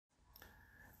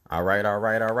All right.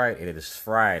 It is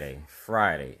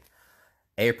Friday,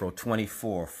 April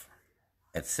 24th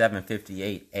at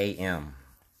 7:58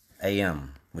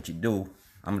 a.m. What you do,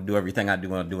 I'm going to do everything I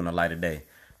do in the light of day.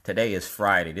 Today is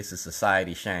Friday. This is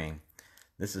Society Shame.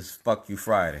 This is Fuck You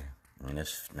Friday. And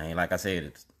it's, like I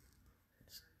said,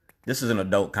 this is an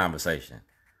adult conversation.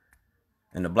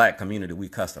 In the black community, we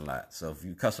cuss a lot. So if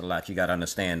you cuss a lot, you got to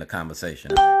understand the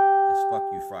conversation. Right? It's Fuck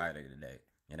You Friday today.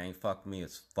 It ain't fuck me,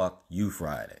 it's Fuck You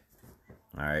Friday.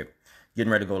 All right.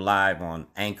 Getting ready to go live on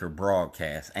Anchor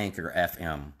Broadcast, Anchor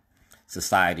FM,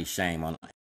 Society Shame on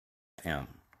FM.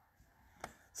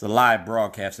 It's a live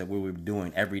broadcast that we will be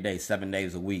doing every day, 7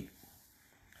 days a week.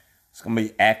 It's going to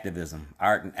be activism,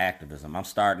 art and activism. I'm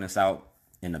starting this out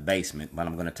in the basement, but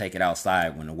I'm going to take it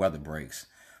outside when the weather breaks.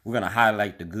 We're going to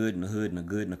highlight the good in the hood and the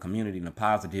good in the community and the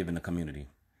positive in the community,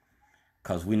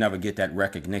 because we never get that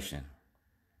recognition.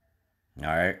 All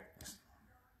right.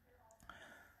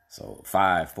 So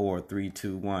 5, 4, 3,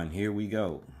 2, 1. Here we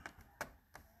go.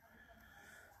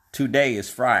 Today is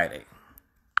Friday.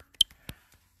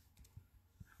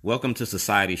 Welcome to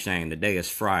Society Shame. Today is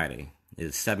Friday.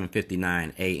 It's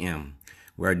 7:59 a.m.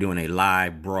 We're doing a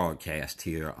live broadcast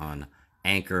here on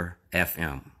Anchor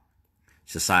FM.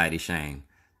 Society Shame.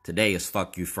 Today is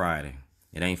Fuck You Friday.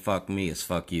 It ain't fuck me, it's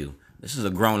fuck you. This is a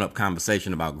grown-up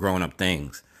conversation about grown-up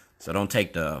things. So don't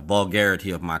take the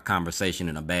vulgarity of my conversation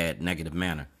in a bad, negative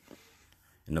manner.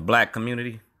 In the black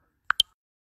community,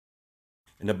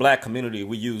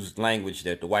 we use language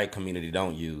that the white community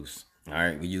don't use. All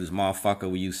right, we use motherfucker,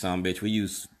 we use some bitch, we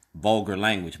use vulgar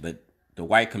language, but the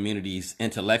white community's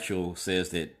intellectual says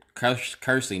that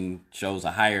cursing shows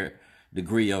a higher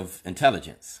degree of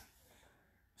intelligence.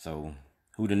 So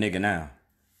who the nigga now?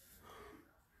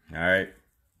 All right.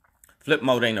 Flip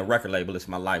mode ain't a record label, it's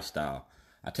my lifestyle.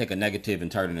 I take a negative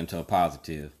and turn it into a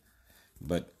positive,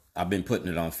 but I've been putting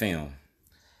it on film.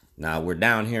 Now we're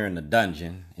down here in the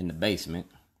dungeon, in the basement,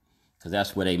 because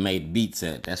that's where they made beats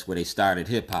at. That's where they started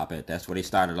hip hop at. That's where they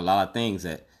started a lot of things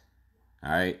at.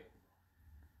 All right.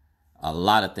 A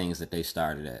lot of things that they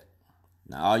started at.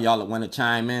 Now all y'all that want to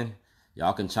chime in,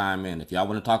 y'all can chime in. If y'all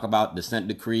want to talk about dissent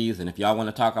decrees, and if y'all want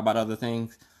to talk about other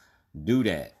things, do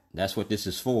that. That's what this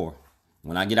is for.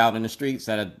 When I get out in the streets,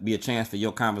 that'll be a chance for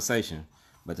your conversation.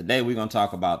 But today we're going to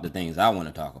talk about the things I want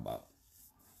to talk about.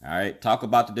 All right. Talk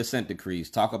about the dissent decrees.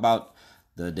 Talk about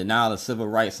the denial of civil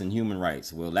rights and human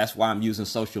rights. Well, that's why I'm using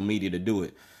social media to do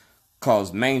it.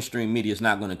 Because mainstream media is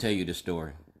not going to tell you the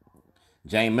story.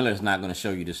 Jane Miller is not going to show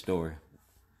you the story.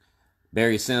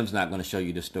 Barry Sims not going to show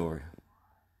you the story.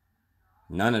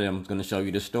 None of them is going to show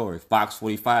you the story. Fox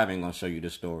 45 ain't going to show you the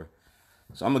story.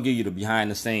 So I'm going to give you the behind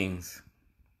the scenes.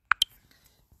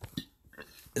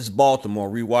 It's Baltimore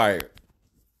Rewired.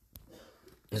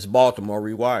 It's Baltimore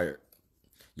Rewired.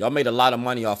 Y'all made a lot of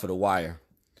money off of The Wire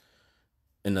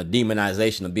and the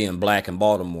demonization of being black in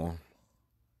Baltimore.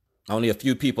 Only a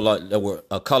few people that were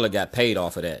a color got paid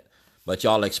off of that. But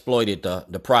y'all exploited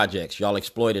the projects. Y'all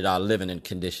exploited our living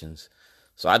conditions.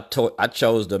 So I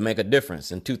chose to make a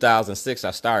difference. In 2006,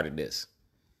 I started this.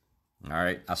 All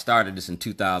right. I started this in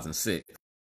 2006.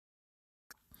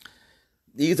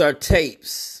 These are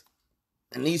tapes.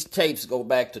 And these tapes go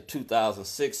back to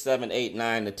 2006, 7, 8,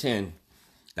 9, to 10.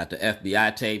 Got the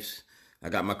FBI tapes. I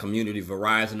got my Community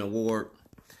Verizon Award.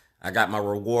 I got my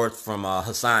reward from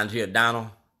Hassan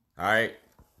Giordano. All right.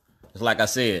 It's like I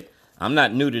said, I'm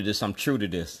not new to this. I'm true to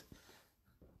this.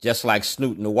 Just like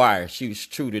Snoot in The Wire. She was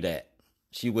true to that.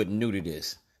 She wasn't new to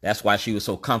this. That's why she was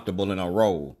so comfortable in her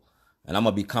role. And I'm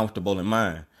going to be comfortable in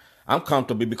mine. I'm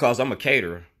comfortable because I'm a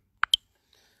caterer.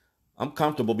 I'm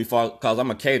comfortable because I'm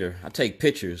a caterer. I take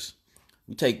pictures.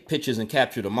 We take pictures and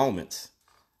capture the moments.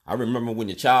 I remember when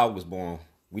your child was born.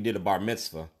 We did a bar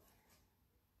mitzvah.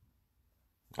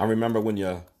 I remember when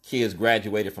your kids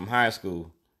graduated from high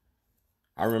school.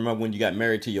 I remember when you got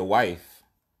married to your wife.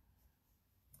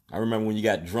 I remember when you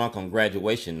got drunk on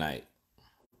graduation night.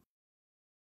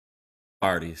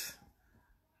 Parties.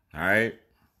 All right.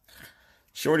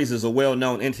 Shorty's is a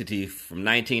well-known entity from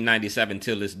 1997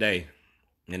 till this day.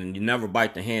 And you never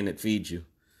bite the hand that feeds you.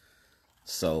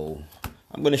 So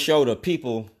I'm going to show the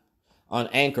people on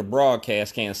Anchor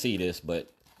Broadcast can't see this,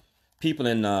 but people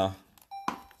in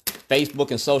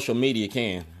Facebook and social media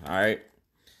can. All right.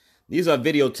 These are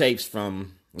videotapes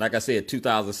from, like I said,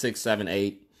 2006, 7,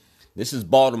 8. This is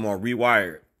Baltimore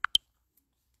Rewired.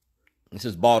 This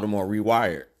is Baltimore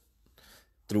Rewired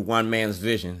through one man's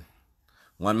vision.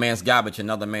 One man's garbage,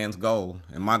 another man's goal.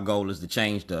 And my goal is to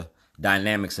change the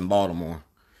dynamics in Baltimore.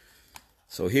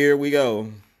 So here we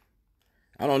go.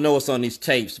 I don't know what's on these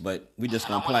tapes, but we just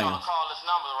gonna play them. Call this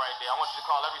number right there. I want you to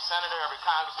call every senator, every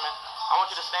congressman, I want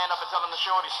you to stand up and tell them the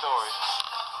shorty story.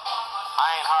 I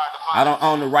ain't hard to find. I don't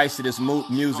own the rights to this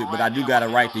music, but I do got a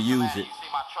right to use it.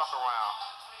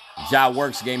 Ja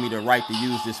Works gave me the right to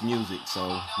use this music,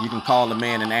 so you can call the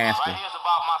man and ask him. Right here's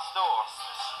about my store,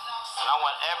 and I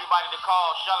want everybody to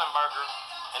call Shellenberger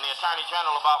and the Attorney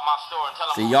General about my store and tell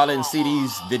them. See, y'all didn't see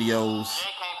these videos.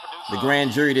 The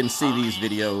grand jury didn't see these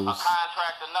videos.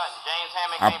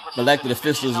 Our elected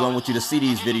officials don't want you to see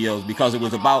these videos because it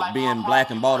was about being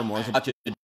black in Baltimore. It's about your...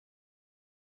 This is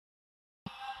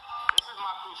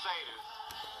my Crusaders,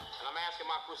 and I'm asking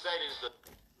my Crusaders to...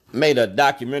 Made a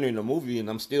documentary and a movie, and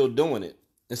I'm still doing it.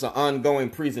 It's an ongoing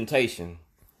presentation.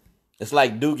 It's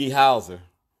like Doogie Howser.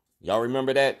 Y'all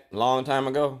remember that a long time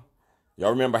ago? Y'all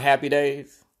remember Happy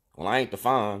Days? Well, I ain't the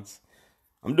Fonz.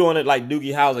 I'm doing it like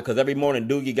Doogie Howser because every morning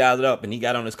Doogie got up and he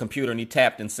got on his computer and he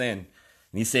tapped and sent.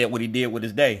 And he said what he did with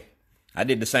his day. I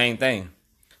did the same thing.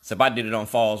 Except I did it on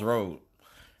Falls Road.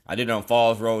 I did it on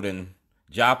Falls Road in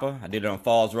Joppa. I did it on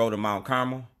Falls Road in Mount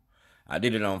Carmel. I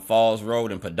did it on Falls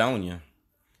Road in Padonia.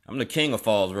 I'm the king of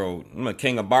Falls Road. I'm the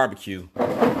king of barbecue.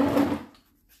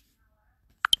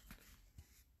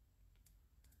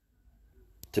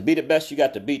 To be the best, you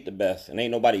got to beat the best. And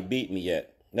ain't nobody beat me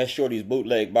yet. That's Shorty's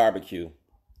Bootleg Barbecue.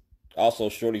 Also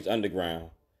Shorty's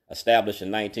Underground. Established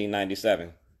in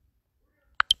 1997.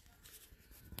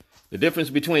 The difference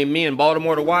between me and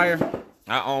Baltimore The Wire,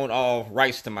 I own all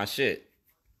rights to my shit.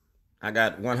 I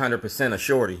got 100% of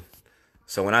Shorty.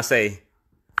 So when I say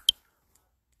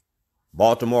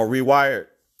Baltimore Rewired,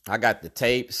 I got the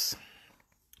tapes.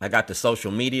 I got the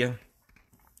social media.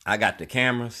 I got the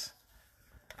cameras.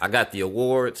 I got the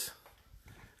awards.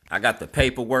 I got the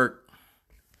paperwork.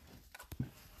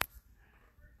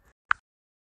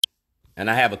 And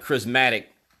I have a charismatic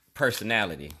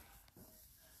personality.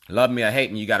 Love me or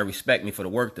hate me, you got to respect me for the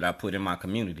work that I put in my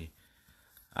community.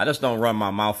 I just don't run my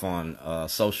mouth on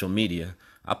social media.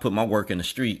 I put my work in the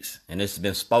streets, and it's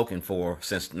been spoken for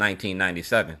since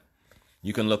 1997.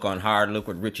 You can look on Hard Look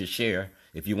with Richard Sher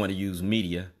if you want to use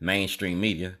media, mainstream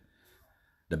media.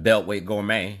 The Beltway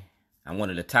Gourmet. I'm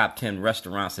one of the top 10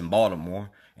 restaurants in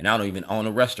Baltimore, and I don't even own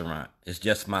a restaurant. It's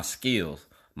just my skills,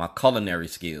 my culinary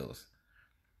skills.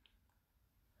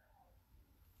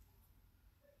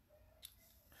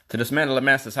 To dismantle the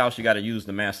master's house, you got to use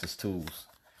the master's tools.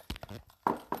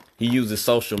 He uses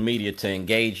social media to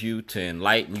engage you, to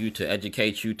enlighten you, to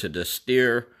educate you, to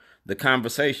steer the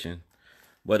conversation.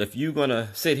 But if you're going to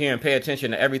sit here and pay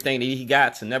attention to everything that he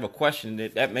got and never question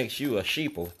it, that makes you a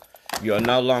sheeple. You are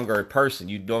no longer a person.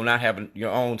 You do not have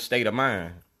your own state of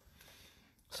mind.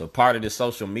 So part of this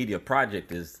social media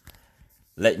project is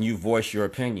letting you voice your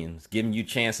opinions, giving you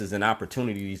chances and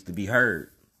opportunities to be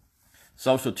heard.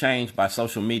 Social change by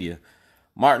social media.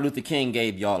 Martin Luther King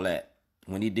gave y'all that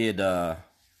when he did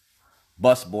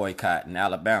bus boycott in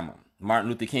Alabama. Martin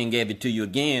Luther King gave it to you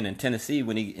again in Tennessee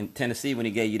when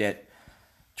he gave you that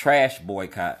trash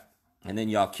boycott, and then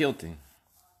y'all killed him.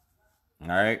 All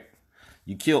right,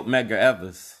 you killed Medgar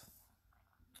Evers.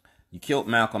 You killed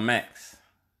Malcolm X.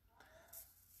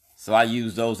 So I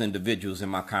use those individuals in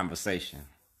my conversation.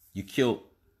 You killed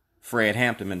Fred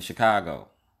Hampton in Chicago.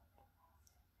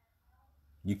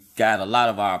 You got a lot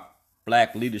of our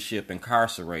black leadership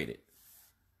incarcerated.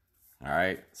 All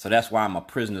right. So that's why I'm a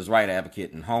prisoner's right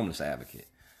advocate and homeless advocate.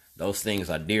 Those things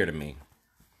are dear to me.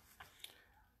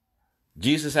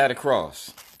 Jesus had a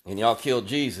cross, and y'all killed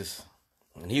Jesus.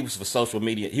 And he was for social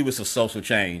media. He was for social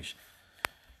change.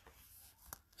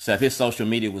 Except his social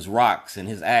media was rocks and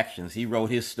his actions. He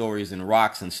wrote his stories in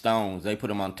rocks and stones. They put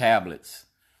them on tablets.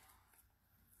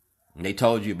 And they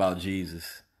told you about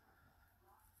Jesus.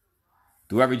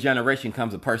 Through every generation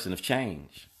comes a person of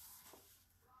change.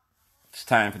 It's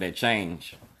time for that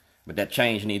change. But that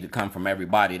change needs to come from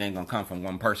everybody. It ain't going to come from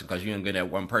one person because you don't get that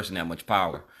one person that much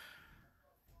power.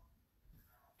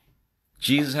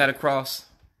 Jesus had a cross.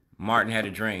 Martin had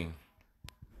a dream.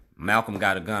 Malcolm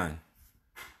got a gun.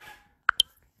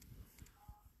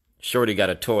 Shorty got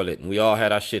a toilet. And we all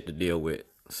had our shit to deal with.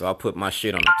 So I put my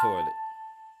shit on the toilet.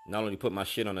 Not only put my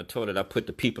shit on the toilet, I put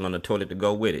the people on the toilet to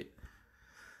go with it.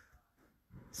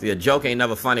 See, a joke ain't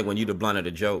never funny when you the blunt of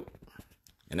the joke.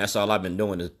 And that's all I've been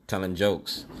doing is telling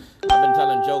jokes. I've been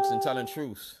telling jokes and telling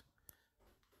truths.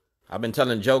 I've been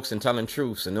telling jokes and telling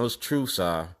truths. And those truths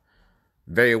are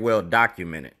very well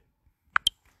documented.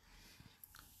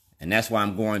 And that's why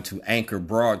I'm going to Anchor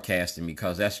Broadcasting,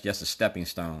 because that's just a stepping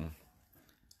stone.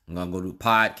 I'm going to go to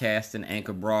podcasting,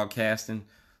 Anchor Broadcasting,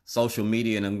 social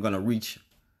media, and I'm going to reach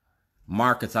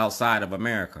markets outside of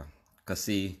America. Because,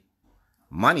 see,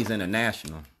 money's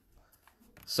international.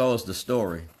 So is the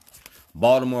story.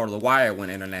 Baltimore The Wire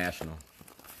went international.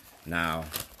 Now,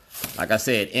 Like I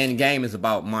said, end game is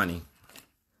about money.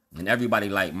 And everybody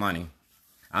like money.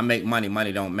 I make money,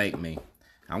 money don't make me.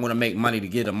 I want to make money to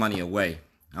give the money away.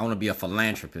 I want to be a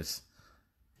philanthropist.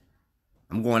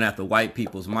 I'm going after white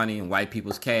people's money and white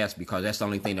people's cash because that's the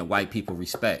only thing that white people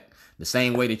respect. The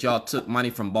same way that y'all took money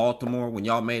from Baltimore when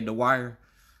y'all made the wire,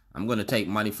 I'm going to take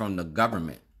money from the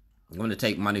government. I'm going to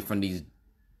take money from these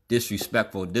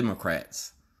disrespectful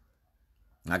Democrats.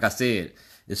 Like I said,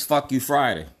 it's Fuck You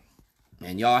Friday.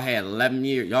 And y'all had 11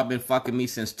 years. Y'all been fucking me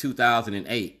since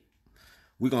 2008.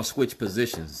 We're going to switch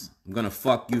positions. I'm going to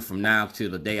fuck you from now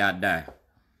till the day I die.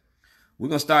 We're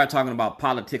going to start talking about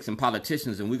politics and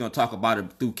politicians, and we're going to talk about it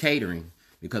through catering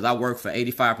because I work for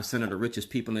 85% of the richest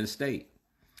people in the state.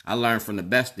 I learned from the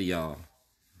best of y'all.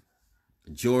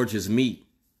 George's Meat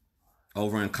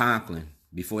over in Conklin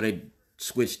before they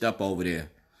switched up over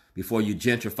there, before you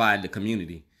gentrified the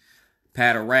community.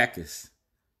 Patarakis,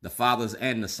 the fathers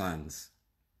and the sons.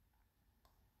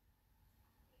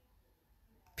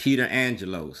 Peter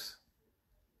Angelos,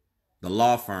 the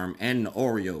law firm, and the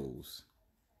Oreos.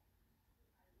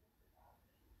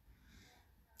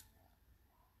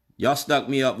 Y'all stuck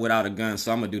me up without a gun,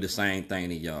 so I'm going to do the same thing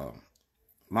to y'all.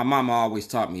 My mama always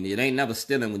taught me, it ain't never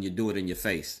stealing when you do it in your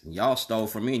face. Y'all stole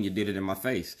from me and you did it in my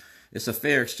face. It's a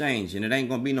fair exchange, and it ain't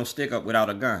going to be no stick up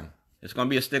without a gun. It's going to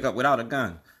be a stick up without a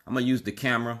gun. I'm going to use the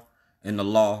camera and the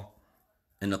law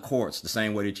and the courts the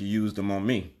same way that you used them on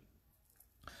me.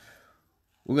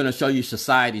 We're going to show you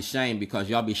society's shame because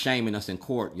y'all be shaming us in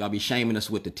court. Y'all be shaming us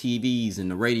with the TVs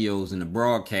and the radios and the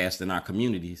broadcasts in our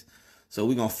communities. So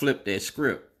we're going to flip that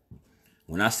script.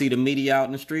 When I see the media out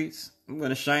in the streets, I'm going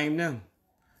to shame them.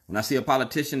 When I see a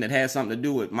politician that has something to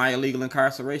do with my illegal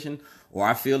incarceration, or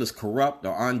I feel is corrupt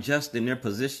or unjust in their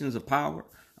positions of power,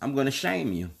 I'm going to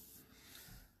shame you.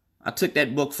 I took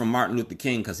that book from Martin Luther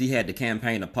King because he had the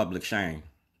campaign of public shame.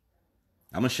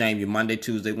 I'm going to shame you Monday,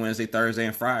 Tuesday, Wednesday, Thursday,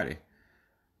 and Friday.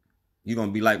 You're going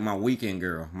to be like my weekend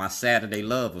girl, my Saturday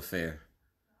love affair.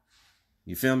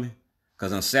 You feel me?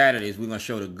 Because on Saturdays, we're going to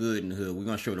show the good in the hood. We're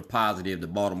going to show the positive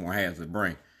that Baltimore has to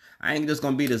bring. I ain't just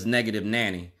going to be this negative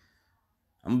nanny.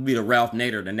 I'm going to be the Ralph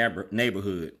Nader of the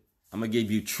neighborhood. I'm going to give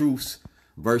you truths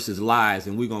versus lies,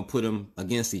 and we're going to put them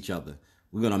against each other.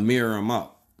 We're going to mirror them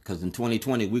up. Because in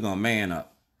 2020, we're going to man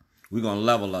up. We're going to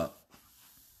level up.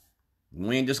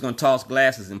 We ain't just going to toss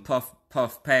glasses and puff,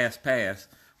 pass.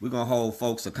 We're going to hold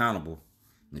folks accountable.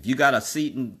 If you got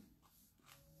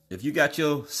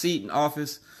your seat in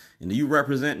office, and you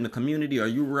representing the community or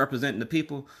you representing the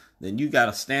people, then you got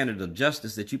a standard of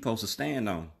justice that you're supposed to stand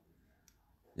on.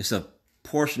 It's a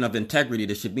portion of integrity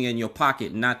that should be in your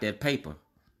pocket, not that paper.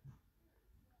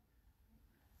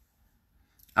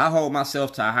 I hold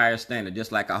myself to a higher standard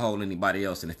just like I hold anybody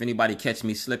else. And if anybody catch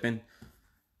me slipping,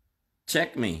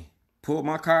 check me. Pull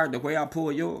my card the way I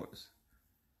pull yours.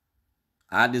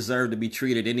 I deserve to be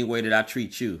treated any way that I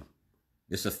treat you.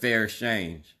 It's a fair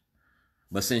exchange.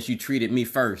 But since you treated me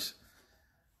first,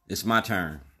 it's my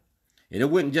turn. And it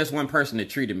wasn't just one person that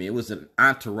treated me. It was an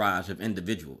entourage of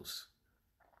individuals.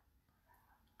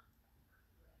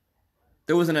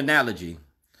 There was an analogy.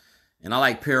 And I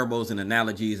like parables and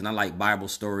analogies. And I like Bible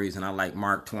stories. And I like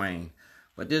Mark Twain.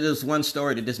 But there's this one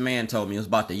story that this man told me. It was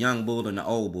about the young bull and the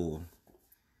old bull.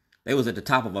 They was at the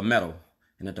top of a meadow.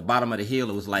 And at the bottom of the hill,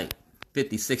 it was like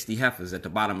 50, 60 heifers at the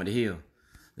bottom of the hill.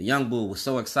 The young bull was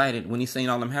so excited when he seen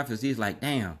all them heifers. He's like,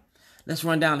 damn, let's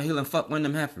run down the hill and fuck one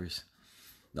of them heifers.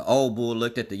 The old bull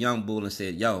looked at the young bull and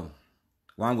said, yo,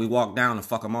 why don't we walk down and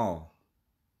fuck them all?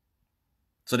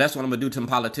 So that's what I'm going to do to them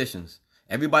politicians.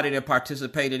 Everybody that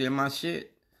participated in my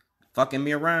shit, fucking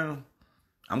me around,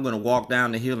 I'm going to walk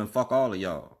down the hill and fuck all of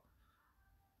y'all.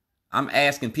 I'm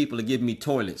asking people to give me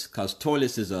toilets because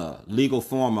toilets is a legal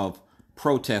form of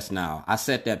protest now. I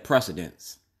set that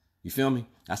precedence. You feel me?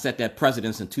 I set that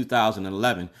precedence in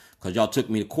 2011 because y'all took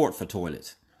me to court for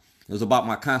toilets. It was about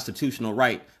my constitutional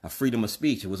right of freedom of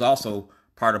speech. It was also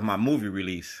part of my movie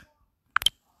release.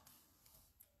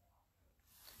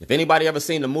 If anybody ever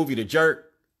seen the movie The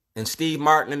Jerk and Steve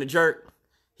Martin in The Jerk,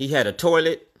 he had a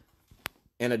toilet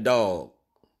and a dog.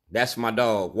 That's my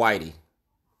dog, Whitey.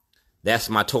 That's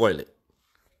my toilet.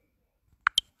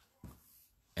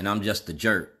 And I'm just the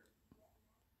jerk.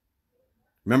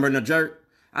 Remember in The Jerk?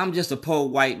 I'm just a poor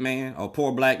white man or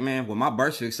poor black man. Well, my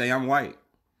birth certificate say I'm white.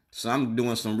 So I'm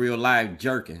doing some real life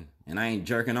jerking. And I ain't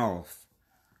jerking off.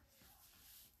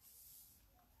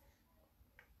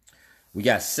 We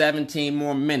got 17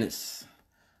 more minutes.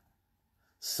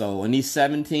 So in these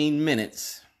 17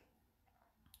 minutes,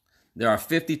 there are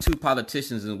 52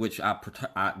 politicians in which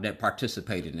that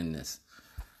participated in this.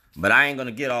 But I ain't going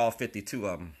to get all 52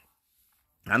 of them.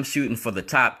 I'm shooting for the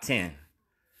top 10.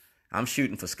 I'm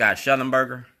shooting for Scott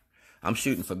Shellenberger. I'm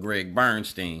shooting for Greg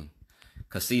Bernstein.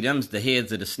 Because, see, them's the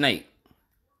heads of the snake.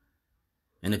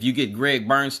 And if you get Greg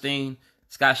Bernstein,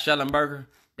 Scott Shellenberger,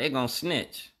 they're going to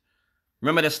snitch.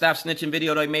 Remember that Stop Snitching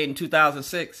video they made in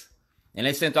 2006? And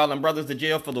they sent all them brothers to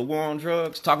jail for the war on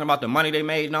drugs, talking about the money they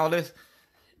made and all this?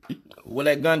 Well,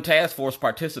 that gun task force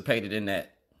participated in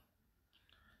that.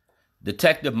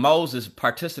 Detective Moses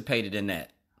participated in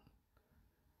that.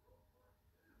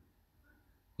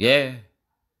 Yeah.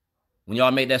 When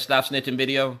y'all made that Stop Snitching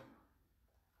video,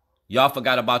 y'all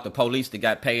forgot about the police that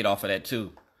got paid off of that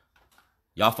too.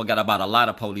 Y'all forgot about a lot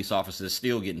of police officers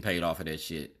still getting paid off of that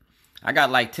shit. I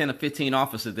got like 10 or 15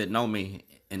 officers that know me,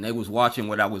 and they was watching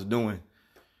what I was doing.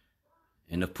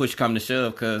 And the push come to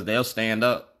shove, because they'll stand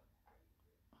up.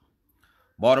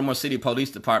 Baltimore City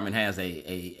Police Department has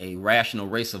a rational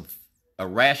race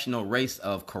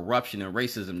of corruption and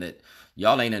racism that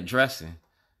y'all ain't addressing.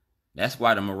 That's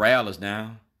why the morale is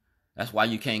down. That's why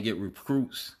you can't get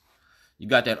recruits. You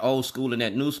got that old school and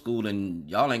that new school, and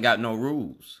y'all ain't got no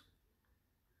rules.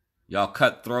 Y'all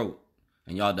cutthroat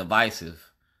and y'all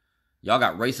divisive. Y'all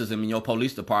got racism in your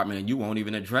police department, and you won't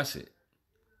even address it.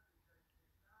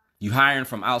 You hiring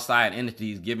from outside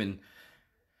entities,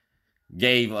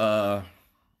 gave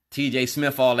T.J.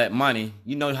 Smith all that money.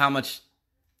 You know how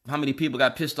many people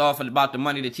got pissed off about the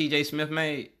money that T.J. Smith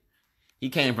made? He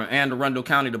came from Anne Arundel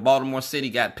County to Baltimore City,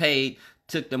 got paid,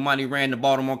 took the money, ran to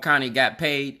Baltimore County, got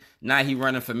paid. Now he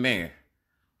running for mayor.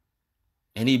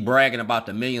 And he bragging about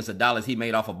the millions of dollars he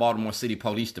made off of Baltimore City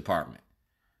Police Department.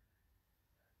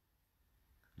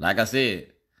 Like I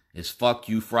said, it's fuck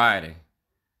you Friday.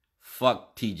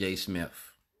 Fuck T.J.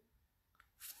 Smith.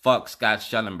 Fuck Scott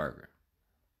Shellenberger.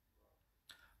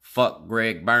 Fuck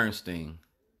Greg Bernstein.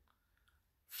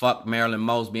 Fuck Marilyn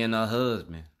Mosby and her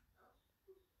husband.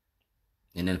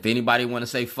 And then if anybody want to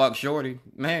say fuck Shorty,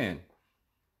 man,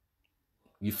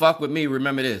 you fuck with me,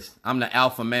 remember this. I'm the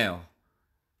alpha male.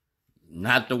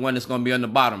 Not the one that's going to be on the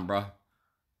bottom, bro.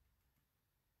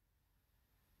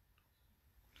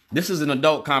 This is an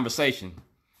adult conversation.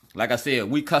 Like I said,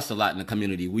 we cuss a lot in the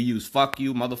community. We use fuck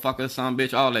you, motherfucker, son,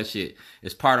 bitch, all that shit.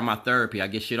 It's part of my therapy. I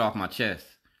get shit off my chest.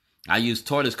 I use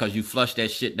toilets because you flush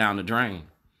that shit down the drain.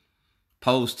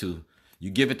 Opposed to, you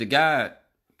give it to God,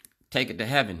 take it to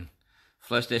heaven.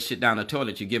 Flush that shit down the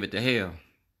toilet, you give it to hell.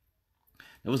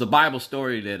 There was a Bible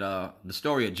story that, the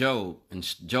story of Job, and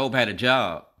Job had a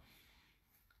job.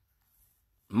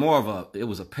 It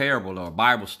was a parable or a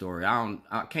Bible story.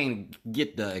 I can't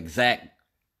get the exact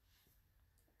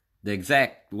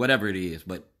whatever it is,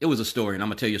 but it was a story, and I'm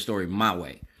gonna tell you a story my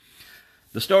way.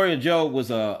 The story of Job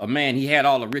was a man. He had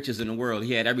all the riches in the world.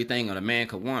 He had everything that a man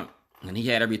could want, and he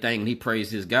had everything, and he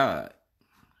praised his God.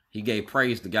 He gave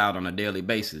praise to God on a daily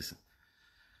basis.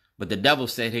 But the devil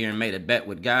sat here and made a bet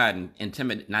with God and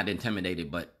tempted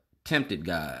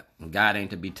God. And God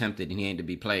ain't to be tempted, and he ain't to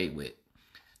be played with.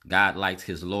 God likes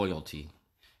his loyalty.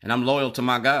 And I'm loyal to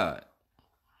my God.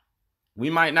 We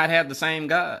might not have the same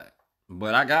God,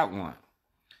 but I got one.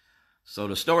 So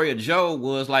the story of Job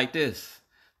was like this.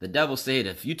 The devil said,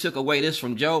 if you took away this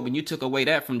from Job and you took away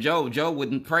that from Job, Job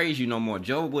wouldn't praise you no more.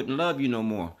 Job wouldn't love you no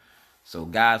more. So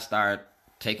God started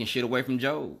taking shit away from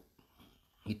Job.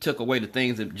 He took away the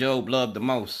things that Job loved the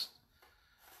most.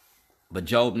 But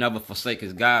Job never forsake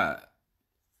his God.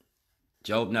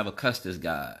 Job never cussed his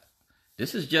God.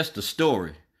 This is just a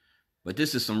story, but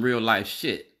this is some real life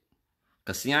shit.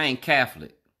 Because see, I ain't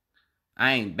Catholic.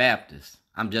 I ain't Baptist.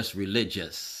 I'm just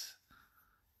religious.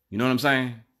 You know what I'm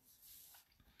saying?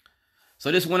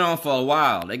 So this went on for a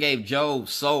while. They gave Job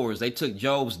sowers. They took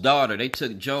Job's daughter. They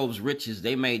took Job's riches.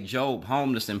 They made Job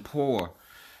homeless and poor.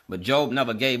 But Job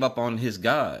never gave up on his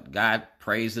God. God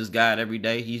praised his God every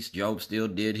day. Job still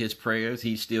did his prayers.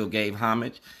 He still gave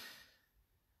homage.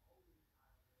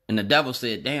 And the devil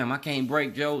said, damn, I can't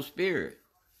break Job's spirit.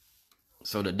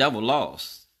 So the devil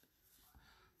lost.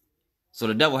 So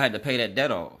the devil had to pay that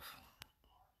debt off.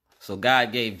 So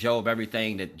God gave Job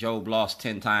everything that Job lost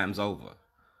 10 times over.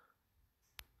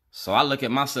 So I look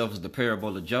at myself as the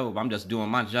parable of Job. I'm just doing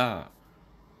my job.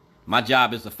 My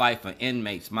job is to fight for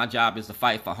inmates. My job is to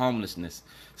fight for homelessness.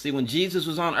 See, when Jesus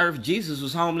was on earth, Jesus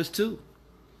was homeless too.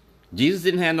 Jesus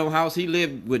didn't have no house. He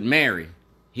lived with Mary.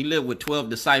 He lived with 12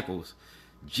 disciples.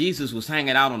 Jesus was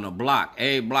hanging out on the block.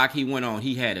 Every block he went on,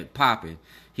 he had it popping.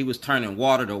 He was turning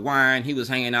water to wine. He was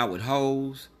hanging out with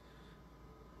hoes.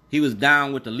 He was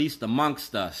down with the least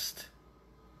amongst us.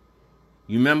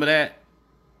 You remember that?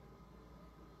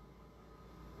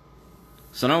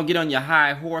 So don't get on your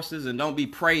high horses and don't be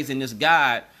praising this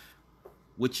God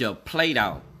with your plate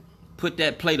out. Put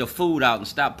that plate of food out and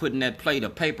stop putting that plate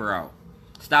of paper out.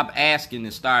 Stop asking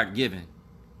and start giving.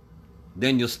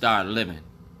 Then you'll start living.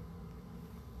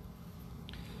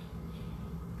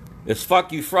 It's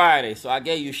Fuck You Friday. So I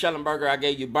gave you Shellenberger, I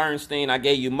gave you Bernstein, I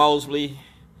gave you Mosley.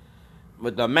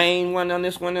 But the main one on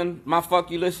this one in my Fuck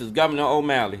You list is Governor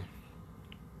O'Malley.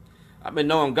 I've been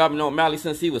knowing Governor O'Malley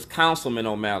since he was Councilman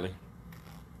O'Malley.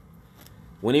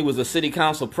 When he was a city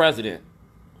council president,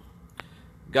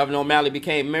 Governor O'Malley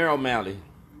became Mayor O'Malley.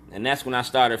 And that's when I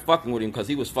started fucking with him, because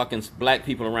he was fucking black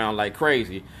people around like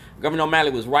crazy. Governor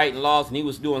O'Malley was writing laws, and he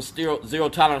was doing zero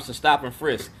tolerance to stop and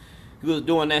frisk. He was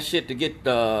doing that shit to get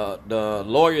the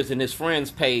lawyers and his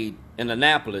friends paid in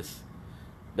Annapolis.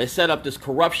 They set up this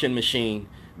corruption machine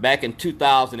back in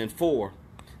 2004.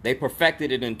 They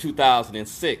perfected it in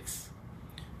 2006.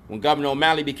 When Governor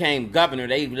O'Malley became governor,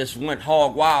 they just went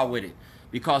hog wild with it,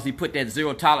 because he put that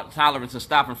zero tolerance and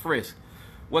stop and frisk.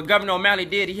 What Governor O'Malley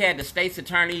did, he had the state's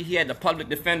attorney, he had the public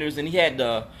defenders, and he had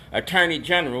the attorney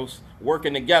generals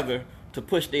working together to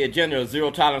push the agenda of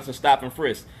zero tolerance and stop and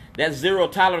frisk. That zero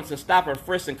tolerance and stop and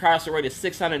frisk incarcerated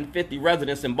 650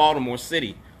 residents in Baltimore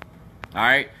City. All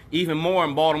right? Even more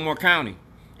in Baltimore County.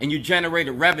 And you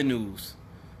generated revenues.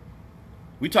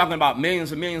 We're talking about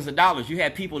millions and millions of dollars. You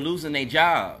had people losing their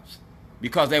jobs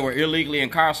because they were illegally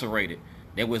incarcerated.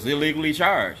 They was illegally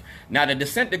charged. Now, the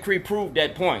dissent decree proved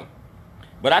that point.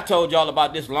 But I told y'all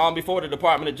about this long before the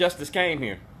Department of Justice came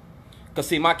here. Because,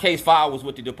 see, my case file was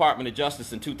with the Department of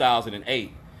Justice in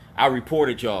 2008. I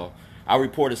reported y'all. I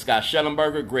reported Scott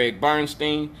Shellenberger, Greg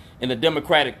Bernstein, and the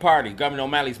Democratic Party, Governor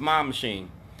O'Malley's mob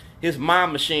machine. His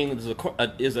mob machine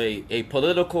is a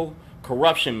political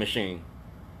corruption machine.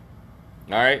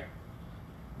 All right?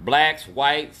 Blacks,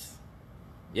 whites,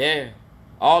 yeah,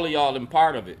 all of y'all in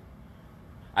part of it.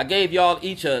 I gave y'all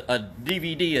each a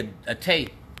DVD, a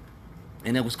tape,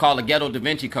 and it was called a Ghetto Da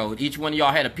Vinci Code. Each one of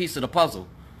y'all had a piece of the puzzle.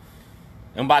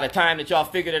 And by the time that y'all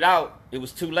figured it out, it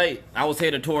was too late. I was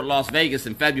headed toward Las Vegas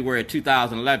in February of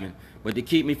 2011. But to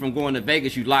keep me from going to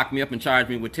Vegas, you locked me up and charged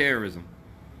me with terrorism.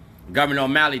 Governor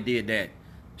O'Malley did that.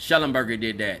 Shellenberger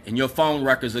did that. And your phone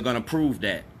records are going to prove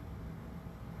that.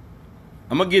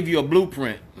 I'm going to give you a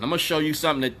blueprint. And I'm going to show you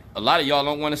something that a lot of y'all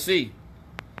don't want to see.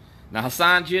 Now,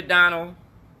 Hassan Giordano,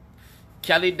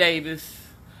 Kelly Davis,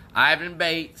 Ivan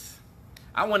Bates.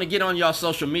 I want to get on y'all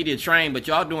social media train, but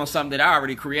y'all doing something that I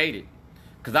already created.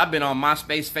 Because I've been on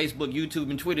MySpace, Facebook,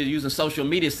 YouTube, and Twitter using social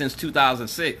media since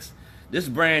 2006. This is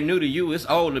brand new to you. It's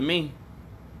old to me.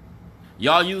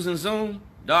 Y'all using Zoom?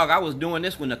 Dog, I was doing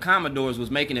this when the Commodores was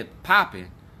making it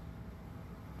popping.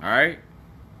 Alright?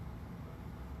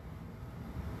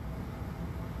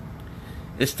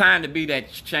 It's time to be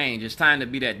that change. It's time to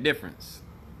be that difference.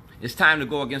 It's time to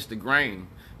go against the grain.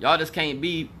 Y'all just can't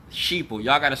be sheeple.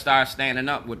 Y'all got to start standing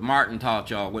up what Martin taught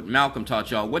y'all, what Malcolm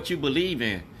taught y'all, what you believe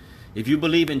in. If you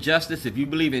believe in justice, then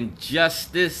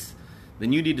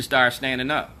you need to start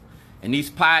standing up. And these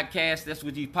podcasts, that's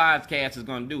what these podcasts is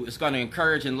going to do. It's going to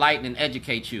encourage, enlighten, and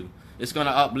educate you. It's going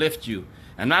to uplift you.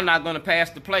 And I'm not going to pass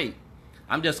the plate.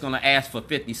 I'm just going to ask for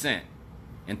 50 cents.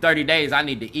 In 30 days, I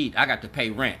need to eat. I got to pay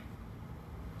rent.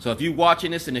 So if you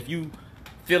watching this and if you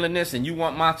feeling this and you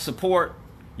want my support,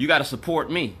 you got to support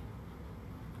me.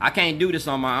 I can't do this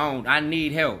on my own. I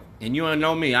need help. And you don't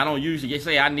know me. I don't usually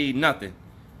say I need nothing.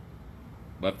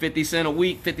 But 50 cents a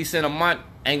week, 50 cents a month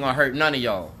ain't going to hurt none of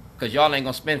y'all. Because y'all ain't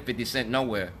going to spend 50 cents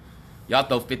nowhere. Y'all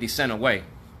throw 50 cents away.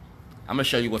 I'm going to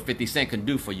show you what 50 cents can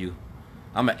do for you.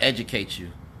 I'm going to educate you.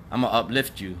 I'm going to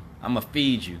uplift you. I'm going to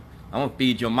feed you. I'm going to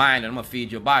feed your mind and I'm going to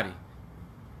feed your body.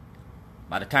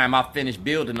 By the time I finish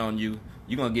building on you,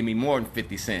 you're going to give me more than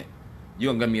 50 cents.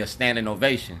 You're going to give me a standing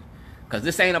ovation. Because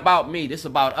this ain't about me. This is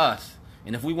about us.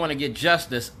 And if we want to get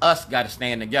justice, us got to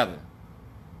stand together.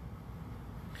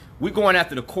 We're going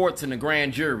after the courts and the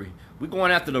grand jury. We're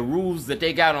going after the rules that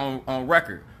they got on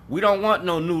record. We don't want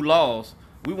no new laws.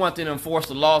 We want them to enforce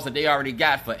the laws that they already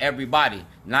got for everybody,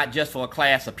 not just for a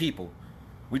class of people.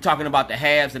 We're talking about the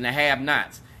haves and the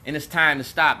have-nots. And it's time to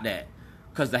stop that.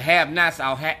 Because the have-nots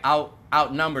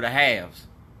outnumber the haves.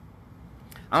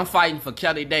 I'm fighting for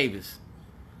Kelly Davis.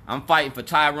 I'm fighting for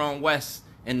Tyrone West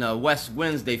and the West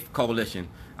Wednesday Coalition.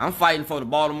 I'm fighting for the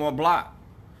Baltimore Block.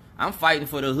 I'm fighting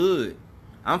for the hood.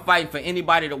 I'm fighting for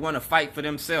anybody that want to fight for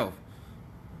themselves.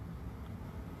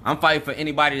 I'm fighting for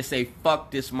anybody to say,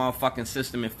 fuck this motherfucking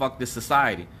system and fuck this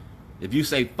society. If you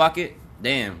say fuck it,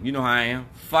 damn, you know how I am.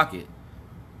 Fuck it.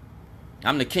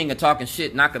 I'm the king of talking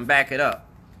shit and I can back it up.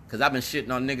 Because I've been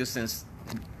shitting on niggas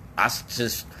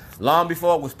since long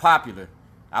before it was popular.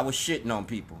 I was shitting on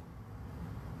people.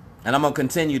 And I'm going to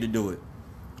continue to do it.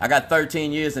 I got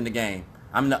 13 years in the game.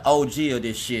 I'm the OG of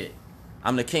this shit.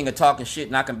 I'm the king of talking shit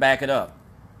and I can back it up.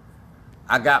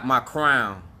 I got my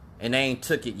crown and they ain't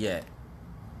took it yet.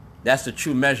 That's the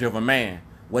true measure of a man.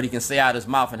 What he can say out his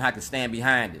mouth and how he can stand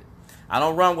behind it. I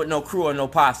don't run with no crew or no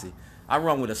posse. I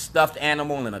run with a stuffed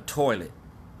animal and a toilet.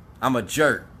 I'm a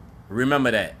jerk.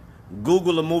 Remember that.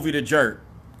 Google the movie The Jerk.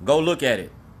 Go look at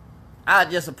it.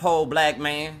 I'm just a poor black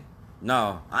man.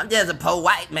 No, I'm just a poor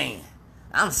white man.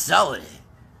 I'm sorry.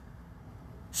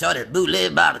 Shorty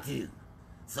bootleg barbecue.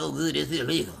 So good it's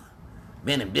illegal.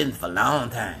 Been in business for a long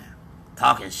time.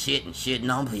 Talking shit and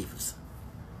shitting on peoples.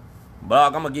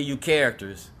 But I'm gonna give you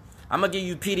characters. I'm gonna give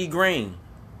you P.D. Green.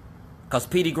 Cause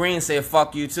P.D. Green said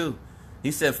fuck you too.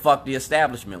 He said fuck the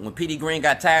establishment. When P.D. Green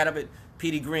got tired of it,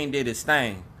 P.D. Green did his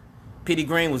thing. P.D.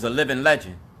 Green was a living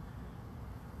legend.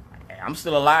 I'm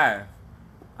still alive.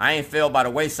 I ain't fell by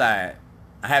the wayside.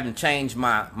 I haven't changed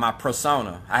my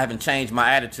persona. I haven't changed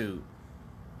my attitude.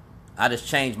 I just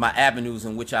changed my avenues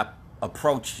in which I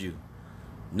approach you.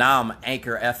 Now I'm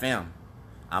Anchor FM.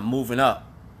 I'm moving up.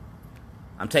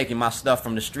 I'm taking my stuff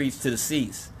from the streets to the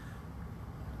seats.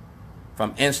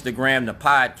 From Instagram to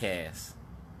podcasts.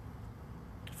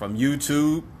 From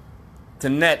YouTube to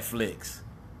Netflix.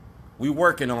 We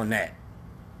working on that.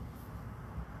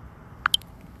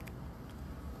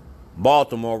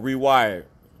 Baltimore Rewired.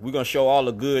 We're going to show all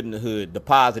the good in the hood, the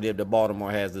positive that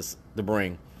Baltimore has to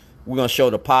bring. We're going to show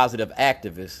the positive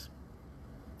activists.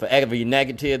 For every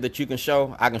negative that you can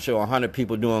show, I can show 100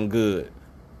 people doing good.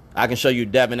 I can show you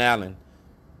Devin Allen.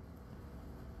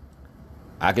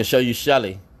 I can show you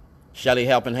Shelly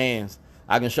helping hands.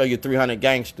 I can show you 300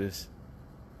 gangsters.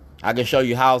 I can show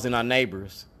you housing our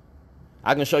neighbors.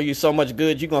 I can show you so much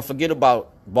good, you're going to forget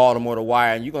about Baltimore The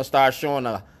Wire, and you're going to start showing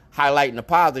highlighting the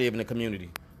positive in the community.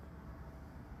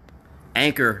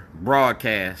 Anchor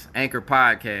broadcast, Anchor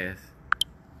podcast.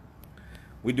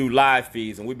 We do live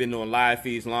feeds, and we've been doing live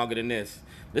feeds longer than this.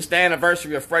 This is the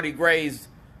anniversary of Freddie Gray's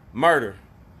murder.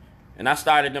 And I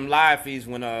started them live feeds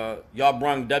when y'all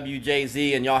brung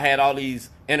WJZ and y'all had all these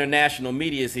international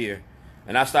medias here.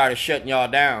 And I started shutting y'all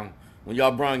down when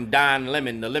y'all brung Don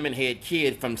Lemon, the Lemonhead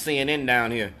kid from CNN down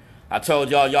here. I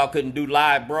told y'all couldn't do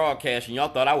live broadcast, and y'all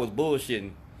thought I was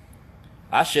bullshitting.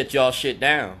 I shut y'all shit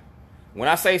down. When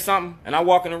I say something and I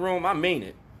walk in the room, I mean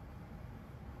it.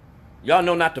 Y'all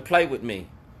know not to play with me.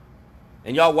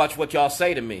 And y'all watch what y'all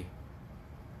say to me.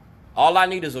 All I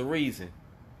need is a reason.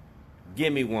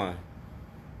 Give me one.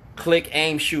 Click,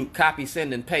 aim, shoot, copy,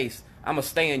 send, and paste. I'ma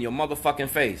stay in your motherfucking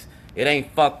face. It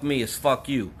ain't fuck me, it's fuck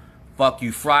you. Fuck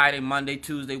you Friday, Monday,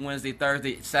 Tuesday, Wednesday,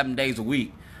 Thursday, 7 days a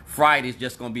week. Friday's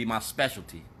just gonna be my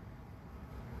specialty.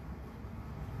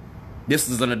 This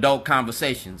is an adult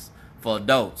conversations for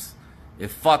adults.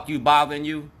 If fuck you bothering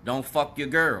you, don't fuck your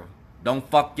girl. Don't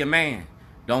fuck your man.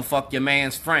 Don't fuck your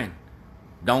man's friend.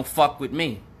 Don't fuck with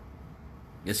me.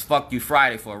 It's fuck you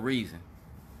Friday for a reason.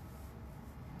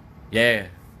 Yeah.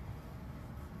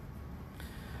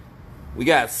 We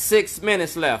got 6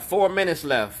 minutes left, 4 minutes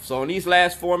left. So in these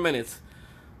last 4 minutes,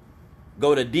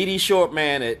 go to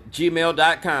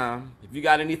ddshortman@gmail.com. If you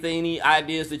got anything, any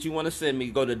ideas that you want to send me,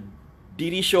 go to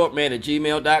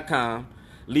ddshortman@gmail.com.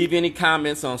 Leave any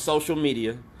comments on social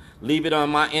media. Leave it on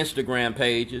my Instagram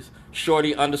pages,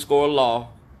 shorty_law.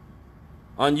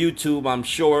 On YouTube, I'm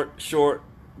short.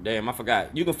 Damn, I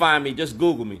forgot. You can find me, just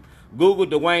Google me. Google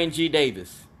Dwayne G.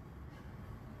 Davis.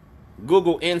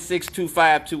 Google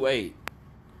N62528.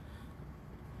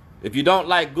 If you don't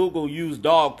like Google, use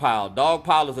Dogpile.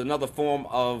 Dogpile is another form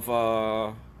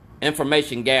of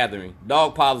information gathering.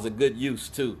 Dogpile is a good use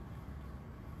too.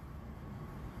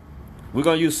 We're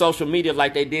gonna use social media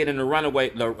like they did in the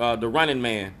Running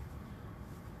Man.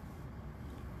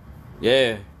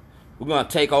 Yeah, we're gonna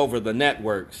take over the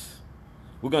networks.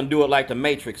 We're gonna do it like the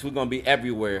Matrix. We're gonna be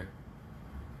everywhere.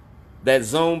 That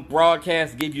Zoom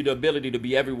broadcast gives you the ability to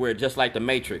be everywhere, just like the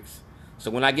Matrix. So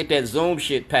when I get that Zoom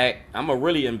shit packed, I'm gonna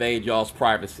really invade y'all's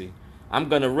privacy. I'm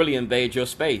gonna really invade your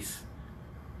space.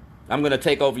 I'm gonna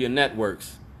take over your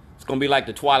networks. It's gonna be like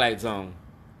the Twilight Zone.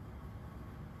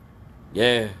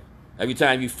 Yeah. Every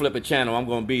time you flip a channel, I'm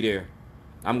gonna be there.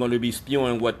 I'm gonna be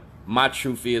spewing what my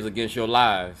truth is against your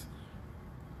lies.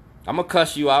 I'm gonna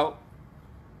cuss you out.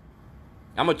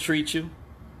 I'm gonna treat you.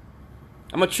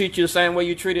 I'm gonna treat you the same way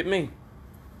you treated me.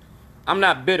 I'm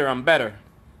not bitter, I'm better.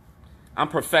 I'm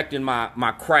perfecting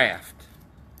my craft.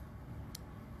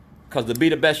 Because to be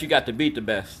the best, you got to beat the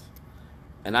best.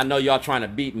 And I know y'all trying to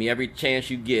beat me every chance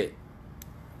you get.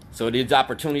 So these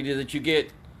opportunities that you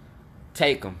get,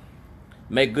 take them.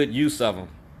 Make good use of them.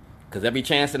 Because every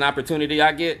chance and opportunity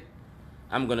I get,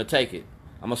 I'm going to take it.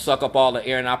 I'm going to suck up all the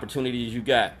air and opportunities you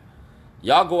got.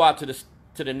 Y'all go out to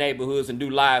the neighborhoods and do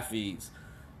live feeds.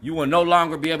 You will no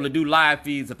longer be able to do live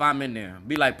feeds if I'm in there.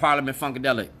 Be like Parliament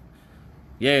Funkadelic.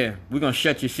 Yeah, we're going to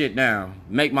shut your shit down.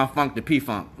 Make my funk the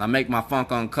P-Funk. I make my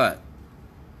funk uncut.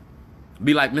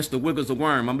 Be like Mr. Wiggles the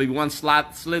Worm. I'm going to be one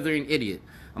slithering idiot.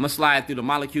 I'm going to slide through the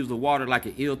molecules of water like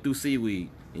an eel through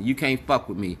seaweed. And you can't fuck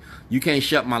with me. You can't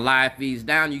shut my live feeds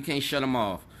down. You can't shut them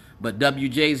off. But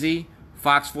WJZ,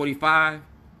 Fox 45,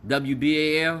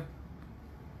 WBAL,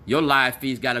 your live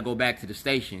feeds got to go back to the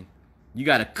station. You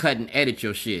got to cut and edit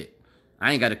your shit.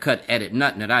 I ain't got to cut, edit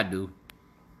nothing that I do.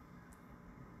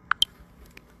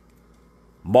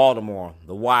 Baltimore,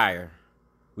 The Wire.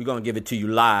 We're going to give it to you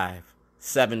live,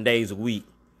 7 days a week.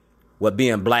 What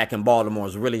being black in Baltimore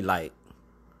is really like.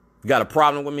 You got a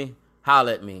problem with me?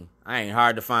 Holler at me. I ain't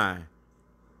hard to find.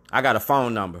 I got a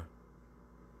phone number.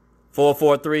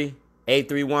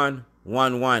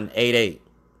 443-831-1188.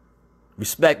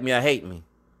 Respect me or hate me.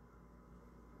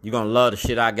 You're going to love the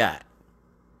shit I got.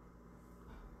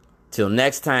 Till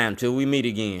next time, till we meet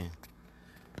again.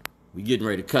 We getting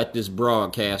ready to cut this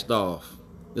broadcast off.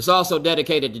 It's also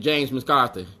dedicated to James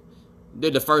McCarthy.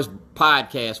 Did the first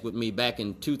podcast with me back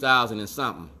in 2000 and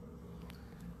something.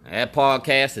 That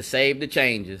podcast has saved the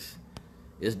changes.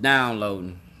 It's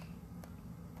downloading.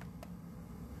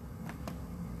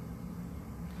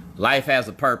 Life has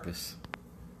a purpose.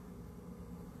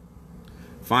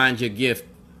 Find your gift.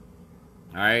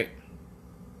 All right?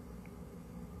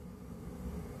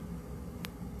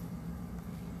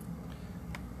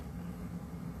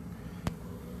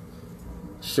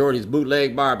 Shorty's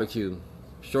Bootleg Barbecue.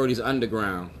 Shorty's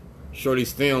Underground.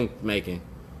 Shorty's Film Making.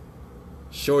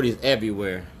 Shorty's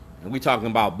everywhere. And we talking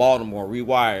about Baltimore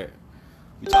Rewired.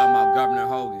 We talking about Governor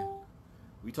Hogan.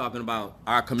 We talking about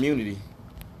our community.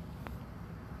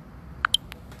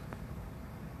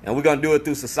 And we're going to do it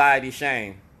through Society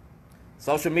Shame.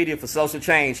 Social media for social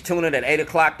change. Tune in at 8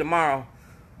 o'clock tomorrow.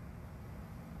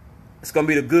 It's going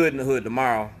to be the good in the hood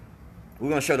tomorrow. We're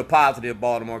going to show the positive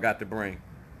Baltimore got to bring.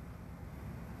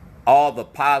 All the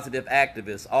positive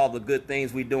activists, all the good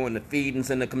things we doing, the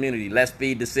feedings in the community. Let's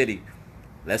feed the city.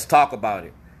 Let's talk about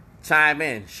it. Chime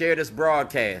in. Share this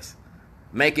broadcast.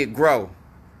 Make it grow.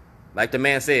 Like the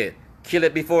man said, kill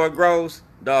it before it grows.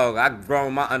 Dog, I've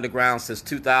grown my underground since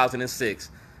 2006.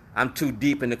 I'm too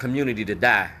deep in the community to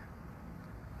die.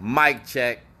 Mic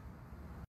check.